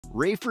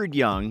Grilfriend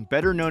Young,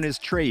 better known as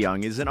Trae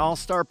Young, is an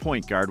all-star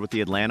point guard with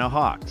the Atlanta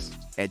Hawks.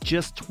 At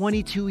just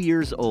 22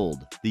 years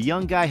old, the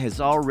young guy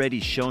has already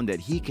shown that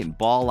he can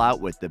ball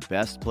out with the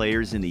best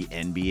players in the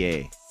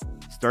NBA.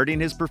 Starting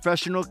his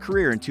professional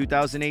career in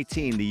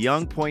 2018, the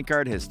young point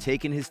guard has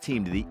taken his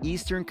team to the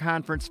Eastern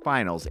Conference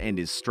Finals and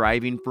is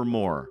striving for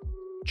more.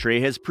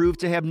 Trae has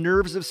proved to have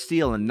nerves of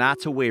steel and not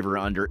to waver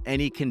under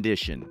any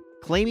condition,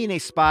 claiming a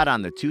spot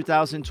on the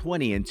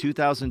 2020 and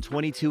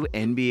 2022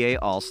 NBA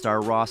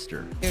All-Star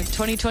roster. Your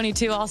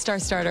 2022 All-Star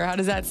starter, how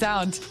does that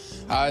sound?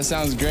 It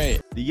sounds great.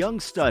 The young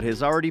stud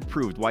has already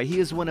proved why he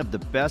is one of the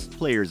best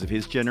players of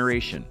his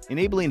generation,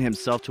 enabling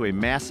himself to a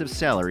massive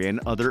salary and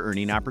other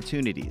earning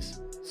opportunities.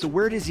 So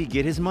where does he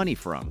get his money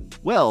from?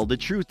 Well, the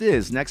truth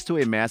is, next to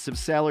a massive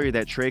salary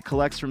that Trae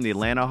collects from the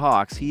Atlanta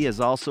Hawks, he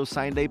has also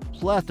signed a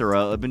plethora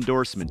of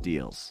endorsement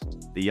deals.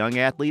 The young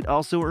athlete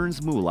also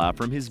earns moolah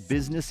from his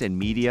business and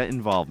media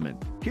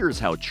involvement. Here's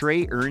how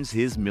Trae earns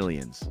his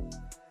millions.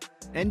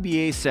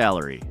 NBA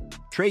salary.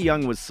 Trae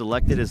Young was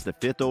selected as the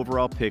 5th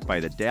overall pick by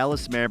the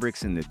Dallas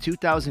Mavericks in the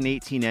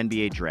 2018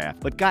 NBA Draft,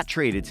 but got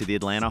traded to the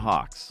Atlanta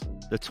Hawks.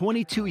 The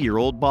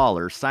 22-year-old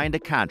baller signed a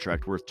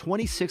contract worth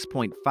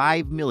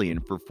 $26.5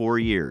 million for 4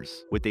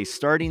 years, with a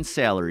starting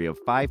salary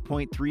of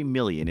 $5.3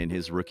 million in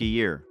his rookie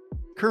year.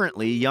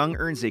 Currently, Young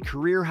earns a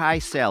career-high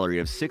salary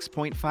of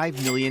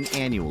 $6.5 million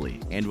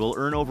annually and will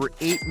earn over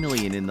 $8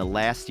 million in the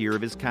last year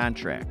of his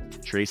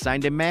contract. Trae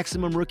signed a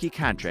maximum rookie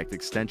contract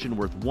extension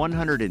worth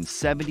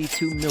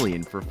 $172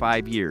 million for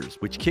 5 years,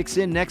 which kicks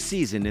in next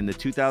season in the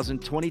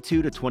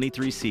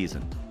 2022-23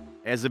 season.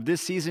 As of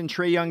this season,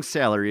 Trae Young's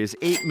salary is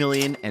 $8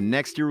 million and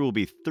next year will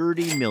be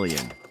 $30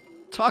 million.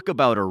 Talk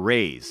about a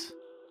raise.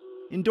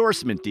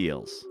 Endorsement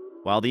deals.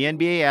 While the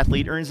NBA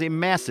athlete earns a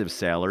massive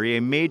salary,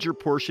 a major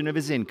portion of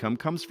his income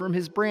comes from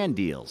his brand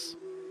deals.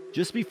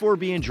 Just before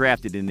being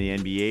drafted in the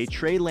NBA,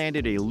 Trae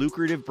landed a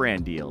lucrative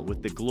brand deal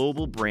with the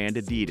global brand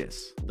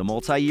Adidas. The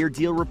multi-year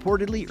deal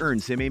reportedly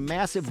earns him a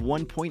massive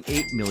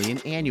 $1.8 million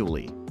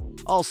annually.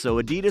 Also,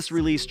 Adidas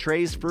released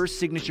Trae's first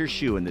signature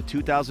shoe in the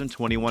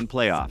 2021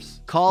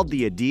 playoffs, called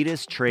the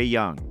Adidas Trae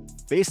Young.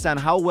 Based on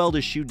how well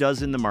the shoe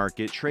does in the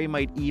market, Trae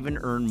might even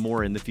earn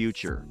more in the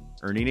future.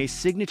 Earning a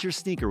signature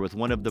sneaker with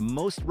one of the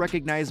most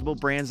recognizable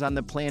brands on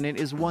the planet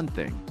is one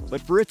thing, but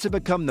for it to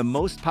become the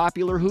most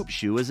popular hoop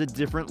shoe is a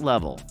different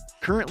level.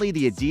 Currently,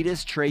 the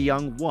Adidas Trae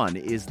Young 1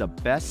 is the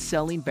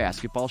best-selling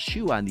basketball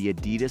shoe on the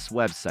Adidas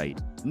website.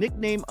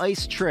 Nicknamed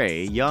Ice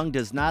Trae, Young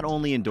does not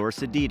only endorse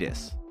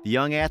Adidas. The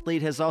young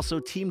athlete has also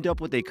teamed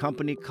up with a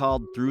company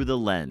called Through the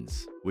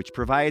Lens, which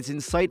provides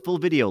insightful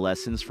video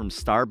lessons from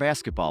star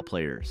basketball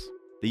players.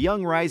 The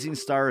young rising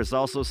star is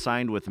also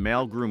signed with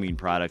male grooming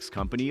products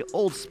company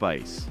Old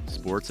Spice,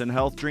 sports and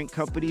health drink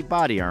company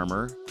Body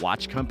Armor,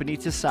 watch company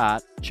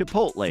Tissot,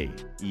 Chipotle,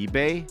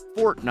 eBay,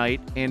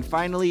 Fortnite, and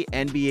finally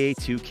NBA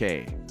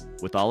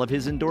 2K. With all of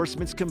his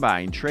endorsements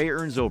combined, Trae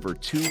earns over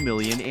 $2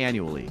 million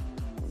annually.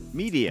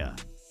 Media.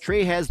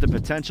 Trae has the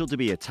potential to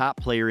be a top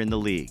player in the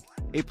league.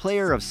 A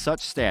player of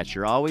such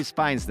stature always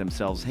finds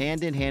themselves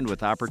hand in hand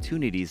with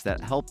opportunities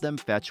that help them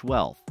fetch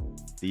wealth.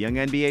 The young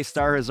NBA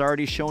star has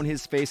already shown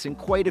his face in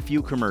quite a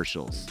few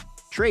commercials.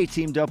 Trae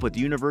teamed up with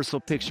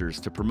Universal Pictures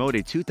to promote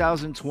a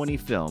 2020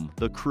 film,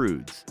 The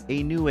Croods: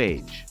 A New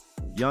Age.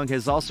 Young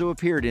has also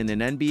appeared in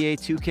an NBA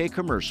 2K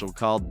commercial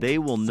called They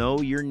Will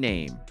Know Your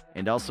Name,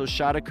 and also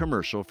shot a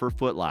commercial for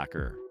Foot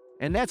Locker.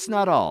 And that's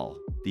not all.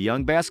 The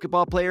young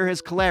basketball player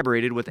has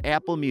collaborated with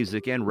Apple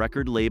Music and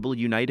record label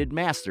United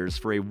Masters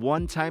for a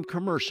one-time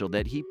commercial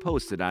that he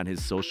posted on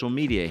his social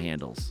media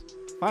handles.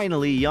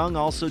 Finally, Young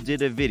also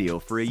did a video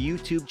for a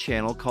YouTube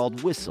channel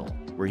called Whistle,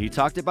 where he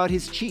talked about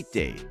his cheat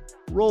day,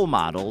 role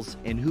models,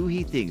 and who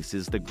he thinks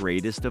is the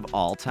greatest of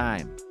all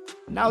time.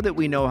 Now that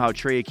we know how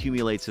Trae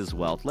accumulates his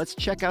wealth, let's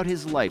check out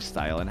his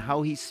lifestyle and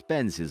how he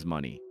spends his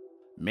money.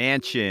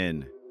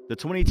 Mansion. The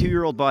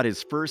 22-year-old bought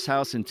his first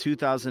house in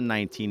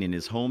 2019 in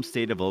his home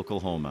state of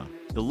Oklahoma.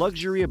 The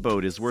luxury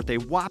abode is worth a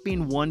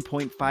whopping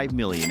 $1.5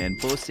 million and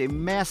boasts a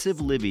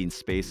massive living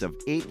space of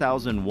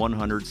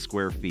 8,100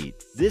 square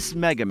feet. This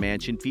mega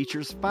mansion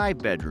features 5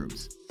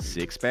 bedrooms,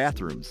 6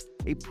 bathrooms,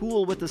 a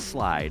pool with a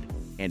slide,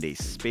 and a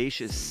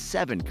spacious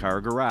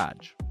 7-car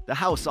garage. The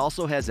house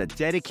also has a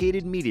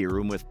dedicated media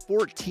room with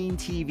 14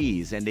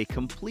 TVs and a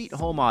complete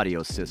home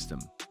audio system.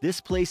 This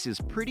place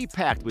is pretty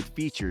packed with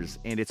features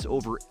and it's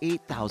over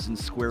 8,000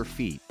 square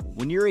feet.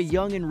 When you're a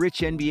young and rich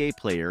NBA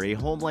player, a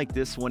home like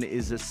this one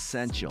is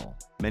essential.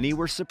 Many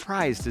were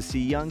surprised to see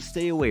Young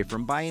stay away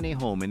from buying a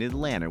home in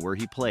Atlanta where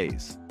he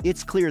plays.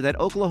 It's clear that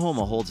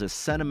Oklahoma holds a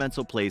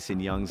sentimental place in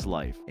Young's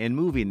life, and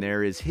moving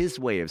there is his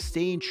way of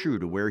staying true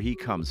to where he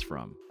comes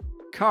from.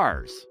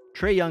 Cars.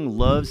 Trae Young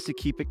loves to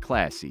keep it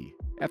classy.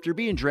 After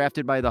being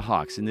drafted by the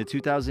Hawks in the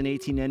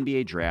 2018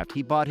 NBA Draft,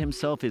 he bought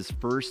himself his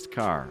first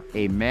car,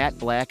 a matte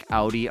black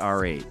Audi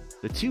R8.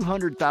 The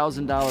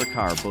 $200,000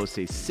 car boasts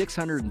a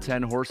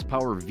 610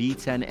 horsepower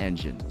V10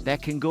 engine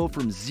that can go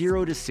from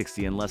 0 to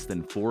 60 in less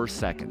than 4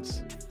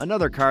 seconds.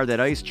 Another car that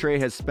Ice Trae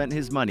has spent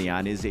his money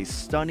on is a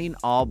stunning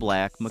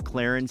all-black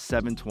McLaren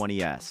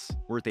 720S,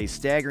 worth a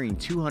staggering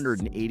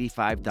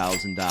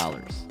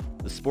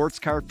 $285,000. The sports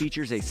car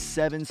features a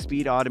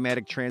 7-speed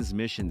automatic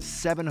transmission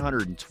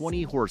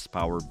 720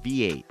 horsepower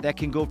V8 that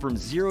can go from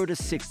 0 to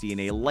 60 in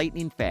a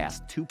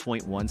lightning-fast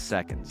 2.1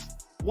 seconds.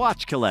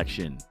 Watch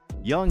collection.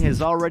 Young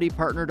has already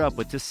partnered up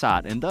with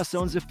Tissot and thus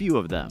owns a few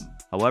of them.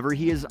 However,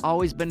 he has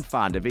always been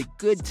fond of a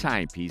good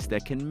timepiece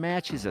that can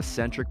match his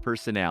eccentric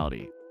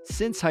personality.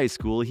 Since high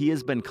school, he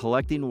has been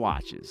collecting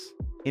watches.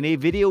 In a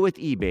video with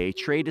eBay,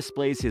 Trae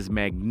displays his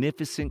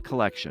magnificent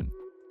collection.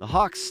 The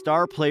Hawks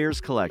Star Players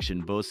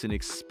collection boasts an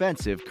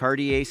expensive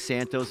Cartier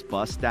Santos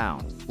bust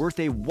down, worth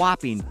a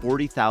whopping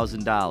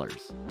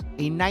 $40,000,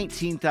 a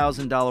 $19,000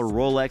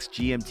 Rolex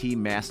GMT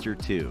Master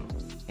II,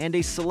 and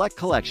a select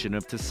collection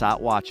of Tissot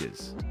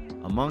watches.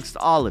 Amongst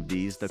all of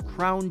these, the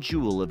crown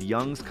jewel of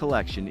Young's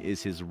collection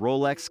is his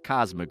Rolex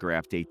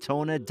Cosmograph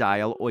Daytona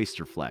Dial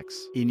Oysterflex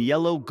in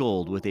yellow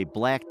gold with a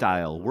black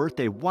dial, worth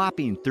a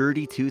whopping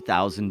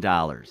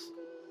 $32,000.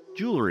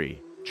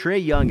 Jewelry.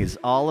 Trae Young is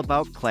all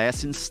about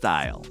class and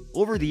style.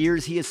 Over the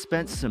years, he has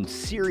spent some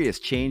serious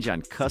change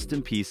on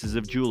custom pieces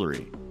of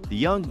jewelry. The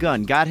young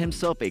gun got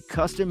himself a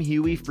custom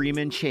Huey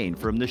Freeman chain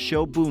from the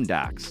show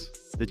Boondocks.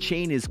 The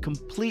chain is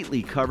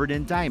completely covered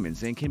in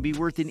diamonds and can be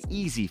worth an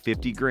easy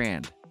 50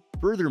 grand.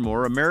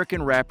 Furthermore,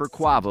 American rapper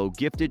Quavo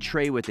gifted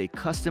Trae with a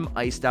custom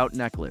iced out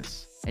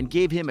necklace and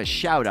gave him a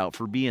shout out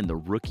for being the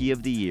Rookie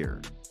of the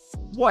Year.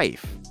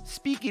 Wife.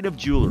 Speaking of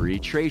jewelry,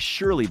 Trae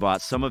surely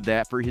bought some of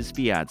that for his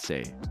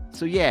fiancée.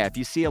 So yeah, if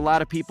you see a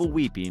lot of people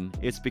weeping,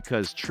 it's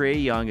because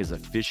Trae Young is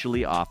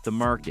officially off the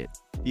market.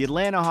 The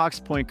Atlanta Hawks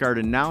point guard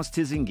announced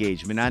his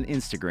engagement on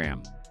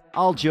Instagram.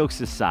 All jokes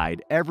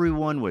aside,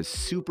 everyone was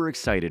super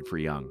excited for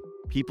Young.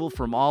 People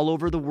from all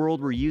over the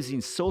world were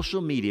using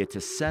social media to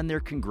send their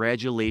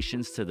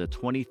congratulations to the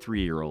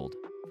 23-year-old.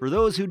 For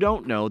those who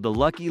don't know, the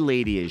lucky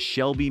lady is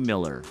Shelby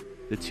Miller.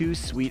 The two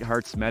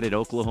sweethearts met at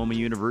Oklahoma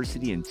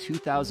University in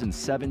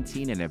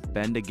 2017 and have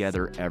been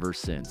together ever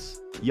since.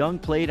 Young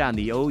played on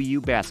the OU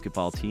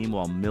basketball team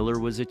while Miller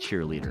was a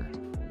cheerleader.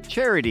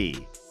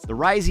 Charity. The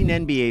rising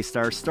NBA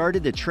star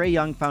started the Trae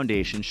Young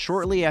Foundation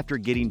shortly after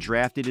getting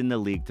drafted in the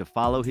league to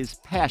follow his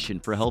passion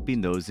for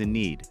helping those in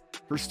need.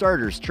 For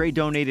starters, Trae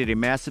donated a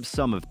massive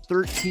sum of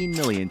 $13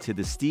 million to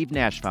the Steve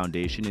Nash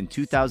Foundation in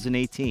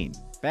 2018,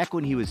 back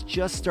when he was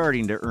just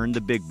starting to earn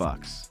the big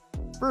bucks.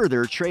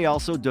 Further, Trae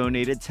also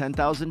donated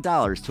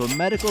 $10,000 to a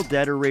medical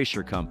debt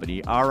erasure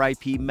company,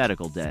 RIP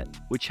Medical Debt,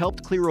 which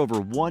helped clear over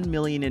 $1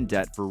 million in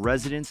debt for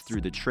residents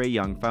through the Trae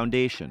Young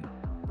Foundation.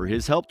 For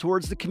his help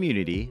towards the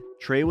community,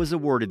 Trae was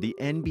awarded the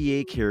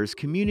NBA Cares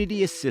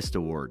Community Assist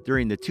Award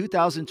during the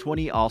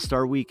 2020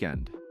 All-Star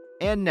Weekend.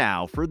 And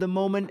now, for the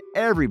moment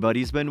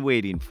everybody's been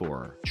waiting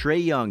for,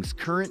 Trae Young's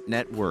current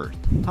net worth.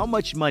 How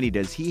much money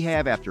does he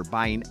have after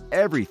buying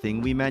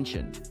everything we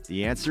mentioned?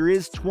 The answer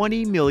is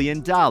 $20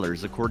 million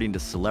according to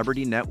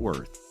Celebrity Net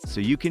Worth. So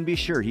you can be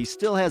sure he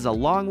still has a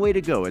long way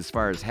to go as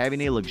far as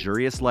having a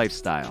luxurious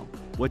lifestyle.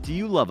 What do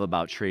you love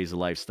about Trae's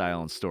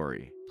lifestyle and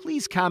story?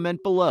 Please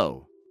comment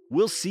below.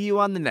 We'll see you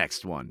on the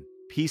next one.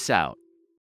 Peace out.